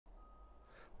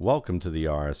Welcome to the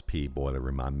RSP Boiler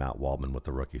Room. I'm Matt Waldman with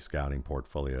the Rookie Scouting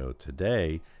Portfolio.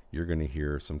 Today, you're going to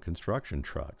hear some construction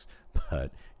trucks,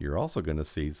 but you're also going to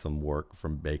see some work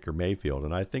from Baker Mayfield.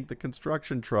 And I think the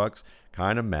construction trucks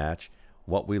kind of match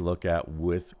what we look at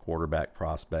with quarterback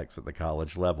prospects at the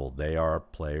college level. They are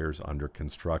players under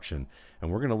construction. And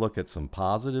we're going to look at some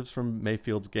positives from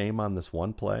Mayfield's game on this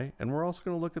one play. And we're also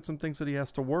going to look at some things that he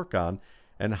has to work on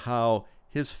and how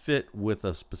his fit with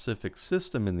a specific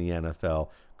system in the NFL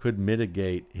could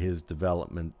mitigate his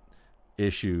development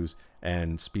issues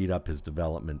and speed up his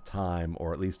development time,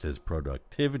 or at least his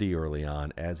productivity early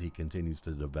on as he continues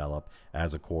to develop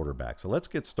as a quarterback. So let's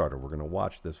get started. We're going to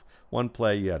watch this one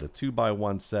play. You had a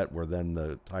 2-by-1 set where then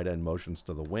the tight end motions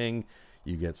to the wing.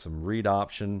 You get some read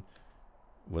option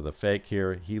with a fake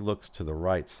here. He looks to the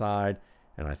right side,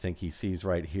 and I think he sees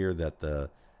right here that the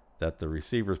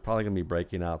receiver is probably going to be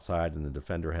breaking outside and the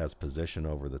defender has position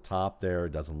over the top there.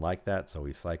 Doesn't like that, so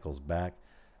he cycles back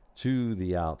to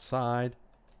the outside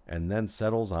and then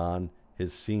settles on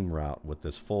his seam route with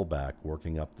this fullback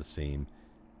working up the seam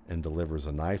and delivers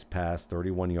a nice pass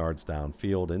 31 yards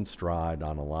downfield in stride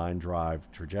on a line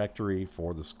drive trajectory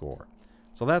for the score.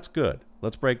 So that's good.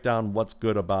 Let's break down what's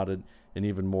good about it in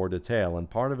even more detail. And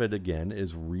part of it, again,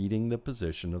 is reading the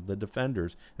position of the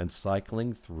defenders and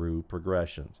cycling through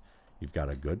progressions. You've got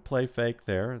a good play fake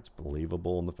there. It's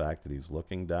believable in the fact that he's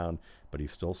looking down, but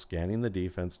he's still scanning the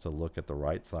defense to look at the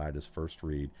right side as first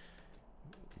read.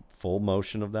 Full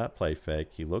motion of that play fake.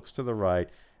 He looks to the right,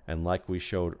 and like we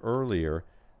showed earlier,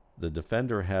 the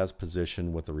defender has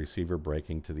position with the receiver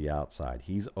breaking to the outside.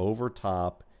 He's over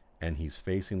top, and he's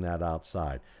facing that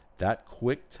outside. That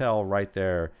quick tell right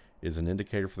there is an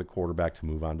indicator for the quarterback to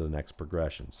move on to the next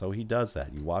progression. So he does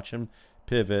that. You watch him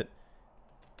pivot,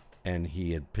 and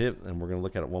he had pivot, and we're going to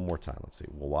look at it one more time. Let's see.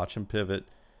 We'll watch him pivot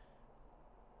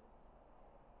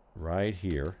right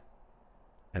here.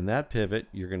 And that pivot,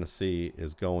 you're going to see,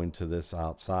 is going to this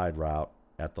outside route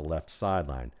at the left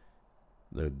sideline.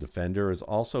 The defender is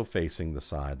also facing the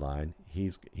sideline.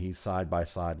 He's side by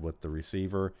side with the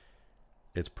receiver.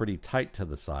 It's pretty tight to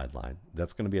the sideline.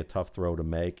 That's going to be a tough throw to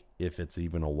make if it's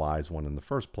even a wise one in the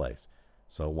first place.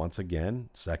 So once again,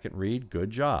 second read,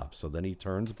 good job. So then he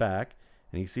turns back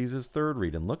and he sees his third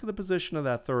read. And look at the position of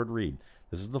that third read.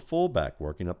 This is the fullback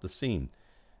working up the seam.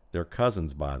 They're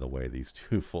cousins, by the way, these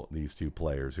two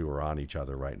players who are on each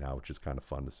other right now, which is kind of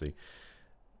fun to see.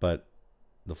 But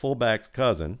the fullback's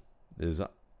cousin is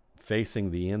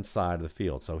facing the inside of the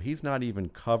field. So he's not even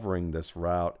covering this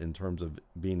route in terms of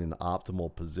being in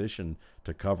optimal position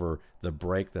to cover the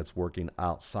break that's working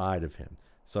outside of him.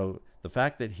 So the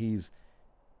fact that he's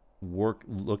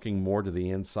looking more to the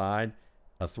inside,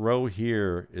 a throw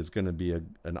here is going to be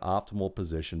an optimal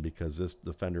position because this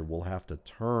defender will have to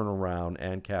turn around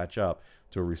and catch up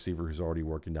to a receiver who's already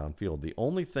working downfield. The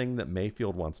only thing that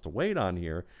Mayfield wants to wait on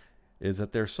here is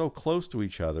that they're so close to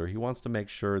each other. He wants to make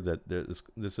sure that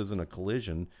this isn't a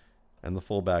collision and the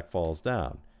fullback falls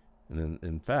down. And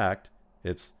in fact,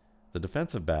 it's the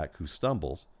defensive back who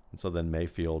stumbles. And so then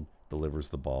Mayfield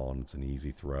delivers the ball, and it's an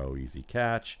easy throw, easy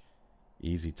catch,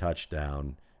 easy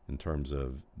touchdown in terms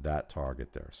of that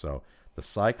target there. So the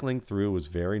cycling through was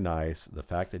very nice. The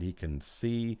fact that he can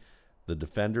see the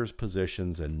defender's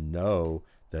positions and know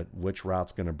that which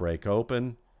route's going to break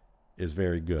open is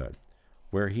very good.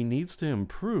 Where he needs to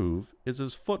improve is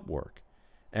his footwork.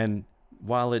 And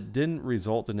while it didn't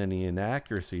result in any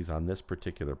inaccuracies on this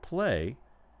particular play,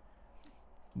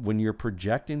 when you're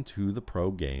projecting to the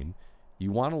pro game,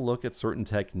 you want to look at certain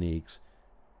techniques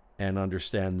and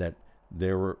understand that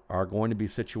there are going to be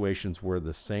situations where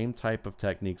the same type of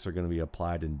techniques are going to be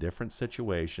applied in different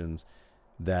situations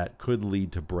that could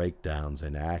lead to breakdowns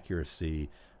in accuracy.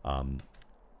 And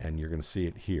you're going to see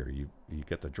it here. You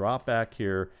get the drop back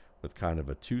here with kind of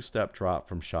a two-step drop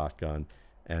from shotgun,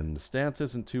 and the stance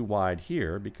isn't too wide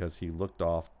here because he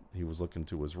was looking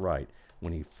to his right.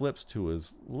 When he flips to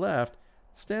his left,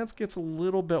 the stance gets a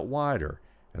little bit wider,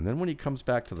 and then when he comes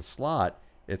back to the slot,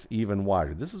 it's even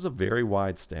wider. This is a very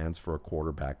wide stance for a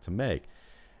quarterback to make,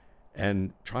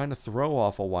 and trying to throw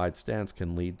off a wide stance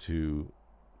can lead to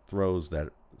throws that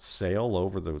sail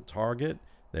over the target.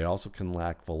 They also can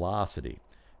lack velocity.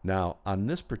 Now, on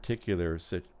this particular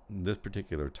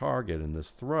target and this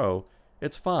throw,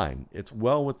 it's fine. It's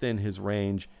well within his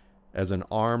range as an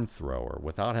arm thrower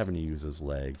without having to use his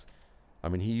legs. I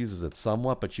mean, he uses it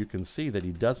somewhat, but you can see that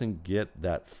he doesn't get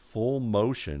that full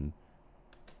motion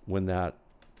when he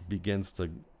begins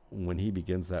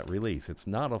that release. It's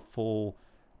not a full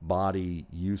body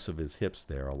use of his hips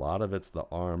there. A lot of it's the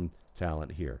arm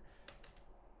talent here.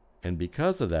 And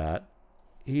because of that,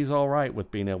 he's all right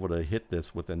with being able to hit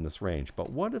this within this range.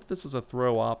 But what if this is a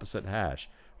throw opposite hash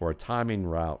or a timing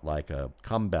route like a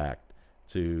comeback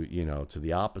to, to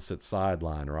the opposite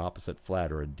sideline or opposite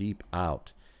flat or a deep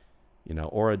out,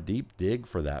 or a deep dig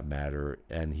for that matter,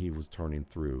 and he was turning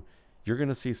through? You're going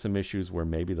to see some issues where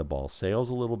maybe the ball sails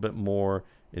a little bit more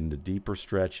in the deeper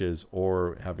stretches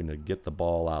or having to get the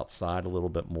ball outside a little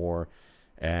bit more.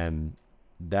 And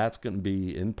that's going to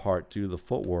be in part due to the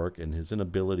footwork and his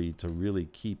inability to really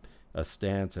keep a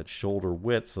stance at shoulder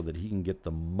width so that he can get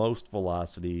the most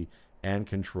velocity and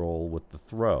control with the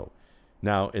throw.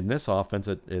 Now, in this offense,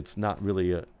 it's not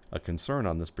really a concern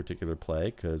on this particular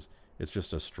play because it's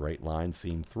just a straight line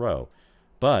seam throw.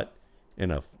 But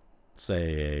in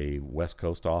say a West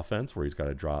Coast offense where he's got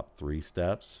to drop 3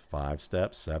 steps, 5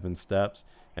 steps, 7 steps,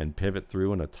 and pivot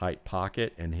through in a tight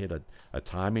pocket and hit a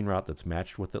timing route that's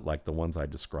matched with it like the ones I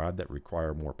described that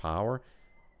require more power,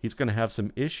 he's going to have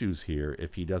some issues here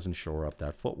if he doesn't shore up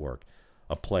that footwork.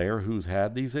 A player who's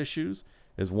had these issues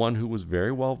is one who was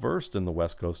very well versed in the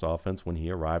West Coast offense when he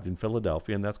arrived in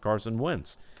Philadelphia, and that's Carson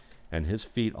Wentz. And his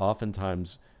feet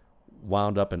oftentimes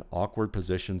wound up in awkward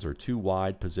positions or too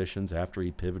wide positions after he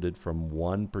pivoted from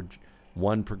one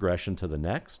progression to the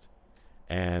next.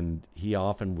 And he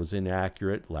often was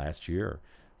inaccurate last year.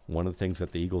 One of the things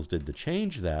that the Eagles did to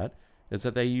change that is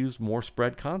that they used more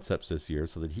spread concepts this year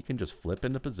so that he can just flip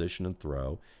into position and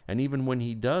throw. And even when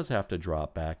he does have to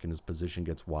drop back and his position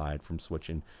gets wide from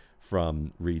switching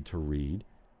from read to read,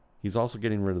 he's also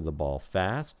getting rid of the ball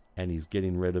fast, and he's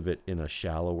getting rid of it in a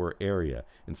shallower area.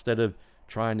 Instead of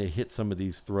trying to hit some of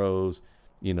these throws,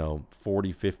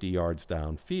 40, 50 yards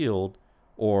downfield,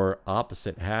 or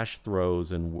opposite hash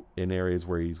throws in areas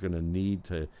where he's going to need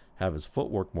to have his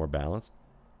footwork more balanced,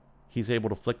 he's able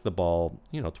to flick the ball,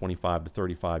 25 to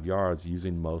 35 yards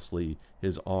using mostly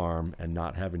his arm and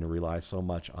not having to rely so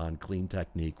much on clean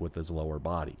technique with his lower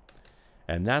body.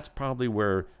 And that's probably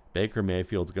where Baker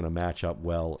Mayfield's going to match up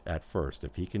well at first.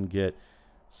 If he can get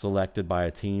selected by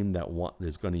a team that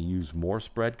is going to use more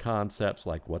spread concepts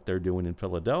like what they're doing in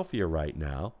Philadelphia right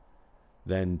now,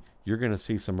 then you're going to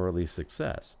see some early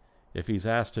success. If he's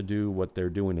asked to do what they're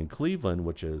doing in Cleveland,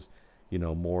 which is,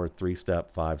 more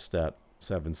 3-step, 5-step,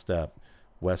 7-step,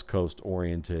 West Coast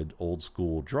oriented old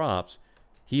school drops,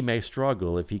 he may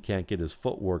struggle if he can't get his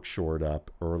footwork shored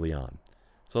up early on.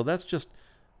 So that's just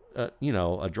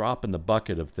a drop in the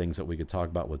bucket of things that we could talk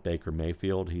about with Baker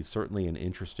Mayfield. He's certainly an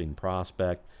interesting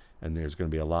prospect, and there's going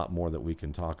to be a lot more that we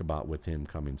can talk about with him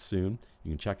coming soon.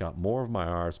 You can check out more of my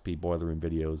RSP Boiler Room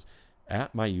videos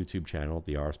at my YouTube channel,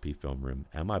 The RSP Film Room,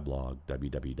 and my blog,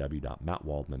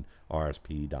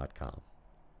 www.mattwaldmanrsp.com.